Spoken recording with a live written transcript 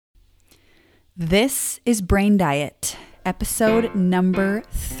This is Brain Diet, episode number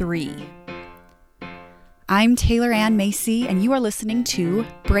 3. I'm Taylor Ann Macy, and you are listening to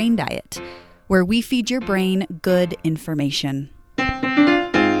Brain Diet, where we feed your brain good information.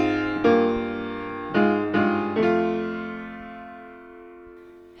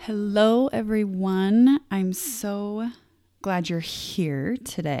 Hello, everyone. I'm so glad you're here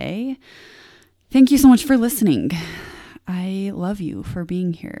today. Thank you so much for listening. I love you for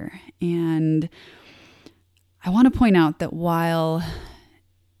being here. And I want to point out that while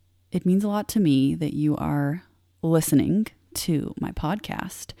it means a lot to me that you are listening to my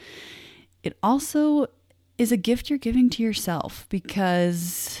podcast, it also is a gift you're giving to yourself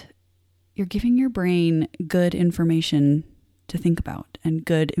because you're giving your brain good information to think about and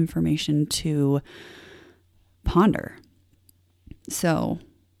good information to ponder. So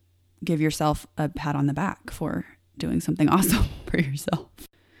give yourself a pat on the back for doing something awesome for yourself.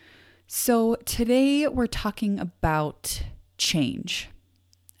 So today we're talking about change,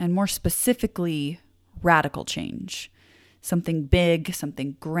 and more specifically, radical change. Something big,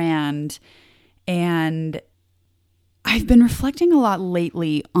 something grand. And I've been reflecting a lot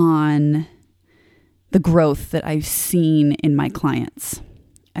lately on the growth that I've seen in my clients,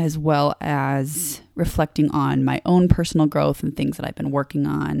 as well as reflecting on my own personal growth and things that I've been working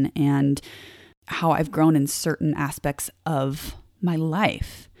on and how I've grown in certain aspects of my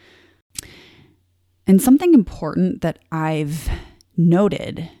life. And something important that I've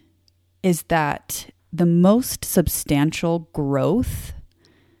noted is that the most substantial growth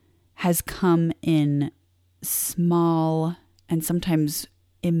has come in small and sometimes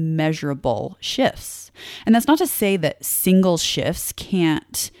immeasurable shifts. And that's not to say that single shifts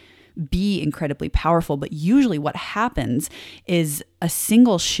can't be incredibly powerful, but usually what happens is a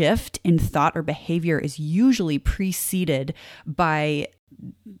single shift in thought or behavior is usually preceded by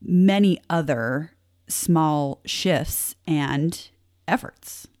many other small shifts and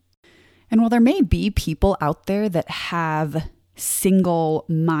efforts. And while there may be people out there that have single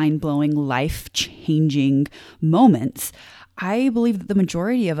mind-blowing, life-changing moments, I believe that the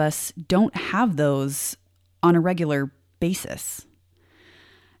majority of us don't have those on a regular basis.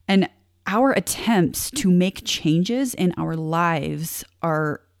 And our attempts to make changes in our lives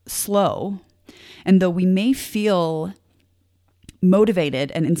are slow. And though we may feel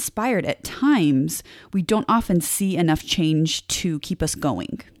motivated and inspired at times, we don't often see enough change to keep us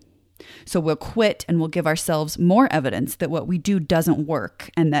going. So we'll quit and we'll give ourselves more evidence that what we do doesn't work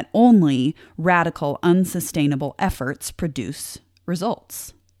and that only radical, unsustainable efforts produce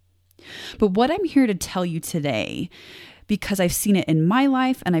results. But what I'm here to tell you today, because I've seen it in my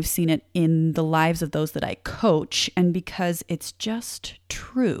life and I've seen it in the lives of those that I coach, and because it's just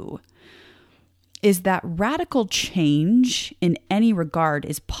true, is that radical change in any regard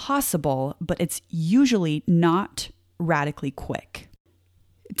is possible, but it's usually not radically quick.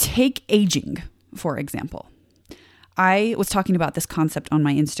 Take aging, for example. I was talking about this concept on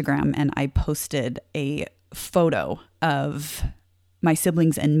my Instagram, and I posted a photo of my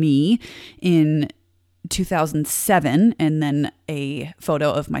siblings and me in 2007, and then a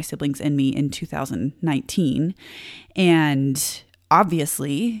photo of my siblings and me in 2019. And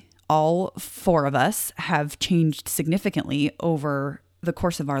obviously, all 4 of us have changed significantly over the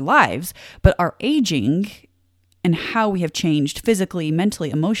course of our lives, but our aging and how we have changed physically,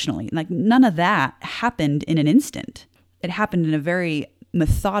 mentally, emotionally, like none of that happened in an instant. It happened in a very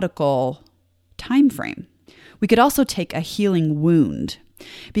methodical time frame. We could also take a healing wound,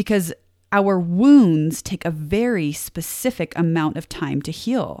 because our wounds take a very specific amount of time to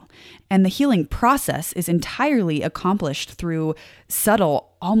heal. And the healing process is entirely accomplished through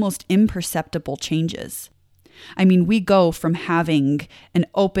subtle, almost imperceptible changes. I mean, we go from having an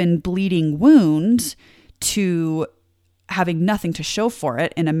open, bleeding wound to having nothing to show for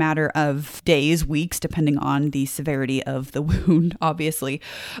it in a matter of days, weeks, depending on the severity of the wound, obviously.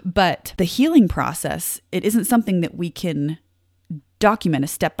 But the healing process, it isn't something that we can document, a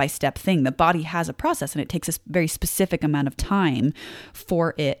step-by-step thing. The body has a process, and it takes a very specific amount of time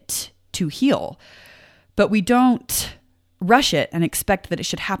for it to heal. But we don't rush it and expect that it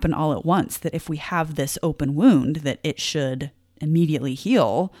should happen all at once, that if we have this open wound, that it should immediately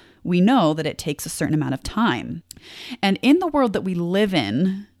heal. We know that it takes a certain amount of time. And in the world that we live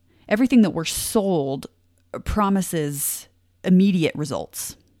in, everything that we're sold promises immediate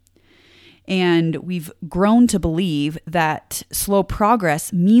results. And we've grown to believe that slow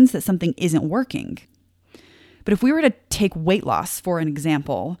progress means that something isn't working. But if we were to take weight loss, for an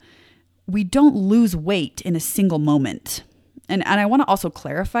example, we don't lose weight in a single moment. And I want to also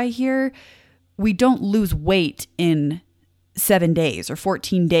clarify here, we don't lose weight in 7 days or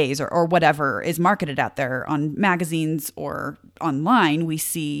 14 days or whatever is marketed out there on magazines or online. We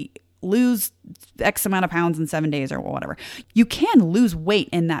see lose X amount of pounds in 7 days or whatever. You can lose weight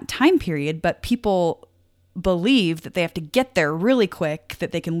in that time period, but people believe that they have to get there really quick,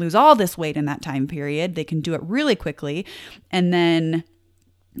 that they can lose all this weight in that time period. They can do it really quickly, and then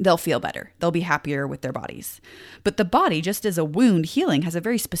they'll feel better. They'll be happier with their bodies. But the body, just as a wound healing, has a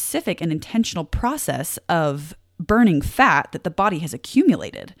very specific and intentional process of burning fat that the body has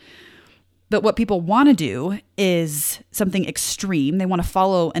accumulated. But what people want to do is something extreme. They want to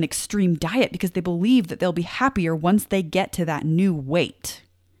follow an extreme diet because they believe that they'll be happier once they get to that new weight.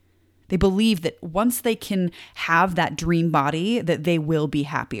 They believe that once they can have that dream body, that they will be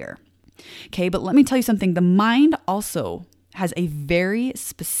happier. Okay, but let me tell you something. The mind also has a very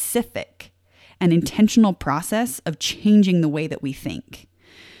specific and intentional process of changing the way that we think.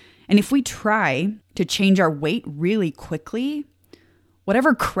 And if we try to change our weight really quickly,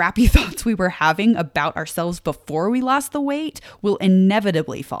 whatever crappy thoughts we were having about ourselves before we lost the weight will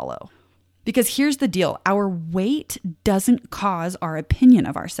inevitably follow. Because here's the deal, our weight doesn't cause our opinion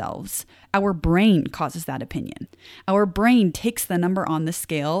of ourselves. Our brain causes that opinion. Our brain takes the number on the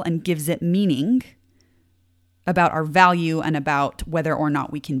scale and gives it meaning about our value and about whether or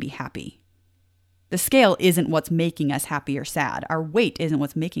not we can be happy. The scale isn't what's making us happy or sad. Our weight isn't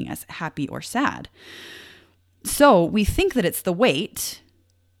what's making us happy or sad. So we think that it's the weight,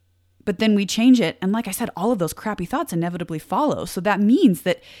 but then we change it. And like I said, all of those crappy thoughts inevitably follow. So that means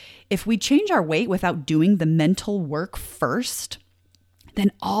that if we change our weight without doing the mental work first,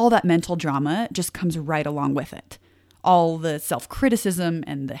 then all that mental drama just comes right along with it. All the self-criticism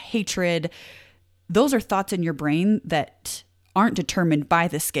and the hatred, those are thoughts in your brain that aren't determined by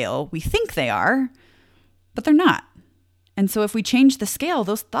the scale. We think they are, but they're not. And so if we change the scale,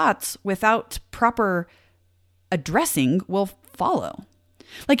 those thoughts without proper addressing will follow.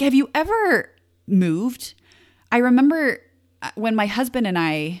 Like, have you ever moved? I remember when my husband and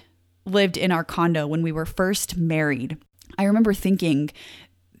I lived in our condo when we were first married, I remember thinking,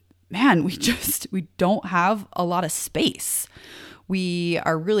 man, we don't have a lot of space. We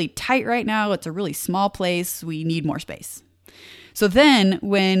are really tight right now. It's a really small place. We need more space. So then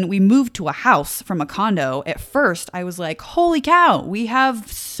when we moved to a house from a condo, at first I was like, holy cow, we have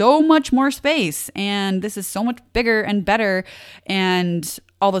so much more space and this is so much bigger and better and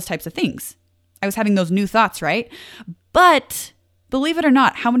all those types of things. I was having those new thoughts, right? But believe it or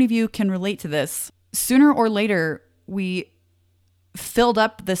not, how many of you can relate to this? Sooner or later, we filled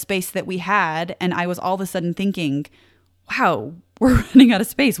up the space that we had and I was all of a sudden thinking, wow, we're running out of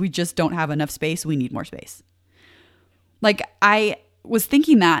space. We just don't have enough space. We need more space. Like, I was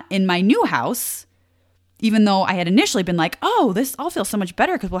thinking that in my new house, even though I had initially been like, oh, this all feels so much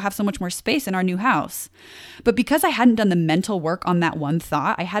better because we'll have so much more space in our new house. But because I hadn't done the mental work on that one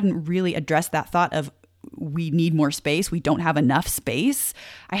thought, I hadn't really addressed that thought of we need more space, we don't have enough space.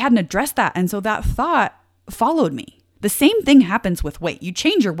 I hadn't addressed that. And so that thought followed me. The same thing happens with weight. You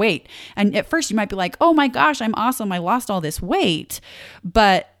change your weight. And at first you might be like, oh my gosh, I'm awesome. I lost all this weight.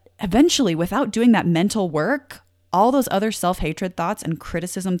 But eventually, without doing that mental work, all those other self-hatred thoughts and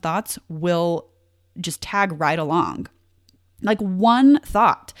criticism thoughts will just tag right along. Like one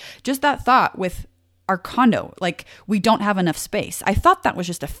thought, just that thought with our condo, like we don't have enough space. I thought that was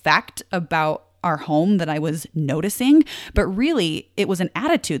just a fact about our home that I was noticing, but really it was an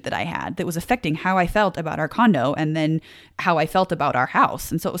attitude that I had that was affecting how I felt about our condo and then how I felt about our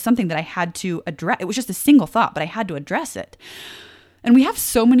house. And so it was something that I had to address. It was just a single thought, but I had to address it. And we have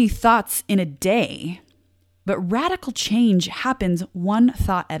so many thoughts in a day. But radical change happens one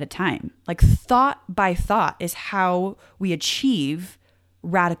thought at a time. Like thought by thought is how we achieve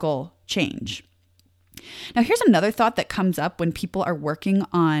radical change. Now, here's another thought that comes up when people are working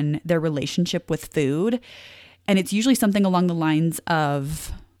on their relationship with food. And it's usually something along the lines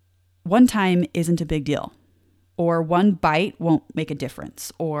of, one time isn't a big deal. Or one bite won't make a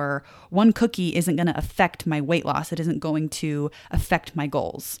difference. Or one cookie isn't going to affect my weight loss. It isn't going to affect my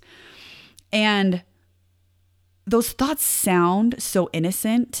goals. And those thoughts sound so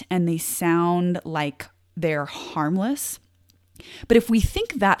innocent and they sound like they're harmless. But if we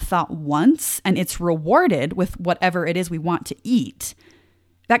think that thought once and it's rewarded with whatever it is we want to eat,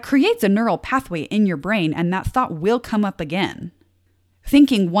 that creates a neural pathway in your brain and that thought will come up again.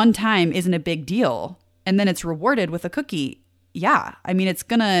 Thinking one time isn't a big deal and then it's rewarded with a cookie. Yeah, I mean, it's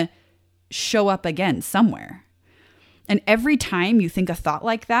going to show up again somewhere. And every time you think a thought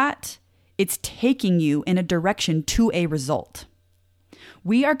like that, it's taking you in a direction to a result.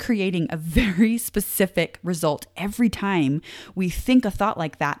 We are creating a very specific result every time we think a thought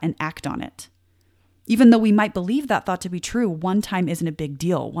like that and act on it. Even though we might believe that thought to be true, one time isn't a big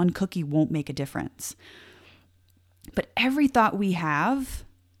deal. One cookie won't make a difference. But every thought we have,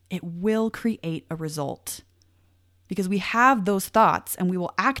 it will create a result. Because we have those thoughts and we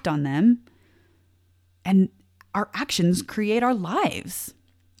will act on them, and our actions create our lives.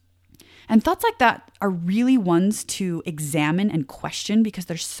 And thoughts like that are really ones to examine and question because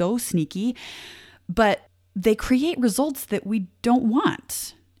they're so sneaky, but they create results that we don't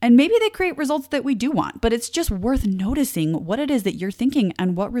want. And maybe they create results that we do want, but it's just worth noticing what it is that you're thinking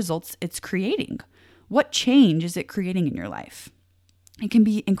and what results it's creating. What change is it creating in your life? It can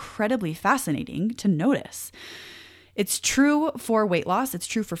be incredibly fascinating to notice. It's true for weight loss, it's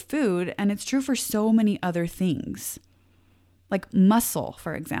true for food, and it's true for so many other things. Like muscle,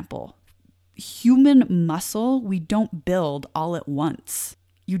 for example. Human muscle, we don't build all at once.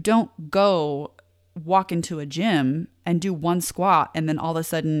 You don't go walk into a gym and do one squat and then all of a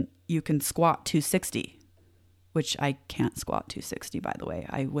sudden you can squat 260, which I can't squat 260, by the way.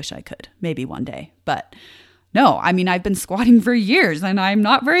 I wish I could, maybe one day. But no, I mean, I've been squatting for years and I'm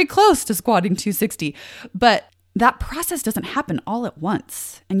not very close to squatting 260. But that process doesn't happen all at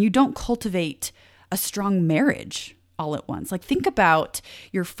once. And you don't cultivate a strong marriage all at once. Like think about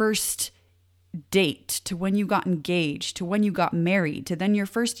your first date to when you got engaged, to when you got married, to then your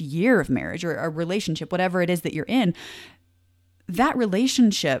first year of marriage or a relationship, whatever it is that you're in. That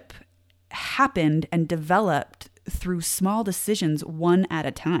relationship happened and developed through small decisions one at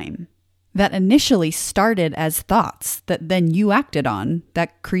a time that initially started as thoughts that then you acted on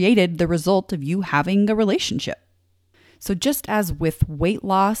that created the result of you having a relationship. So just as with weight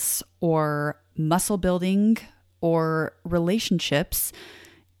loss or muscle building or relationships,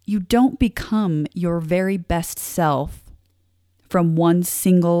 you don't become your very best self from one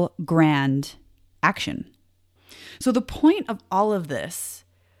single grand action. So the point of all of this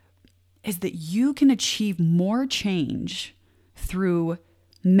is that you can achieve more change through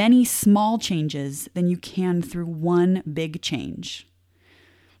many small changes than you can through one big change.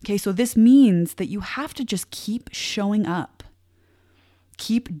 Okay, so this means that you have to just keep showing up.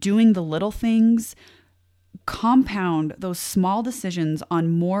 Keep doing the little things. Compound those small decisions on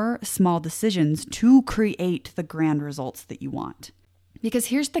more small decisions to create the grand results that you want. Because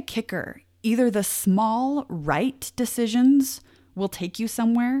here's the kicker. Either the small right decisions will take you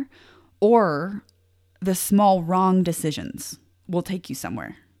somewhere, or the small wrong decisions will take you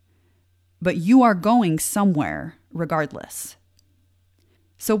somewhere. But you are going somewhere regardless.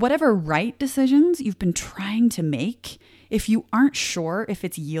 So whatever right decisions you've been trying to make, if you aren't sure if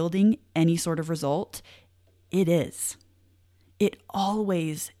it's yielding any sort of result, it is. It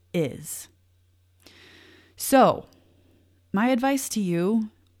always is. So, my advice to you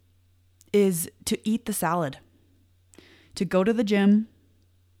is to eat the salad, to go to the gym,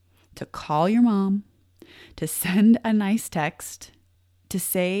 to call your mom, to send a nice text, to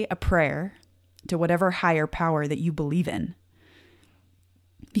say a prayer to whatever higher power that you believe in.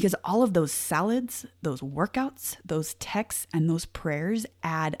 Because all of those salads, those workouts, those texts, and those prayers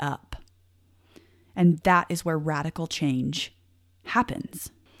add up. And that is where radical change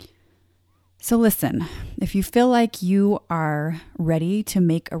happens. So listen, if you feel like you are ready to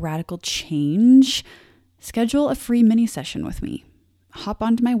make a radical change, schedule a free mini session with me. Hop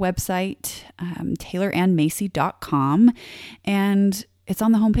onto my website, taylorannmacy.com, and it's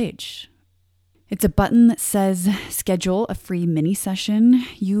on the homepage. It's a button that says schedule a free mini session.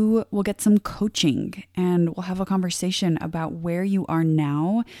 You will get some coaching and we'll have a conversation about where you are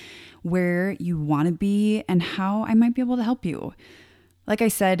now, where you want to be, and how I might be able to help you. Like I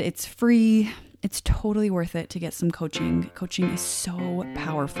said, it's free. It's totally worth it to get some coaching. Coaching is so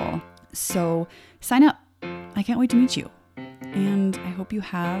powerful. So sign up. I can't wait to meet you. And I hope you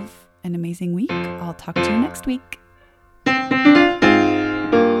have an amazing week. I'll talk to you next week.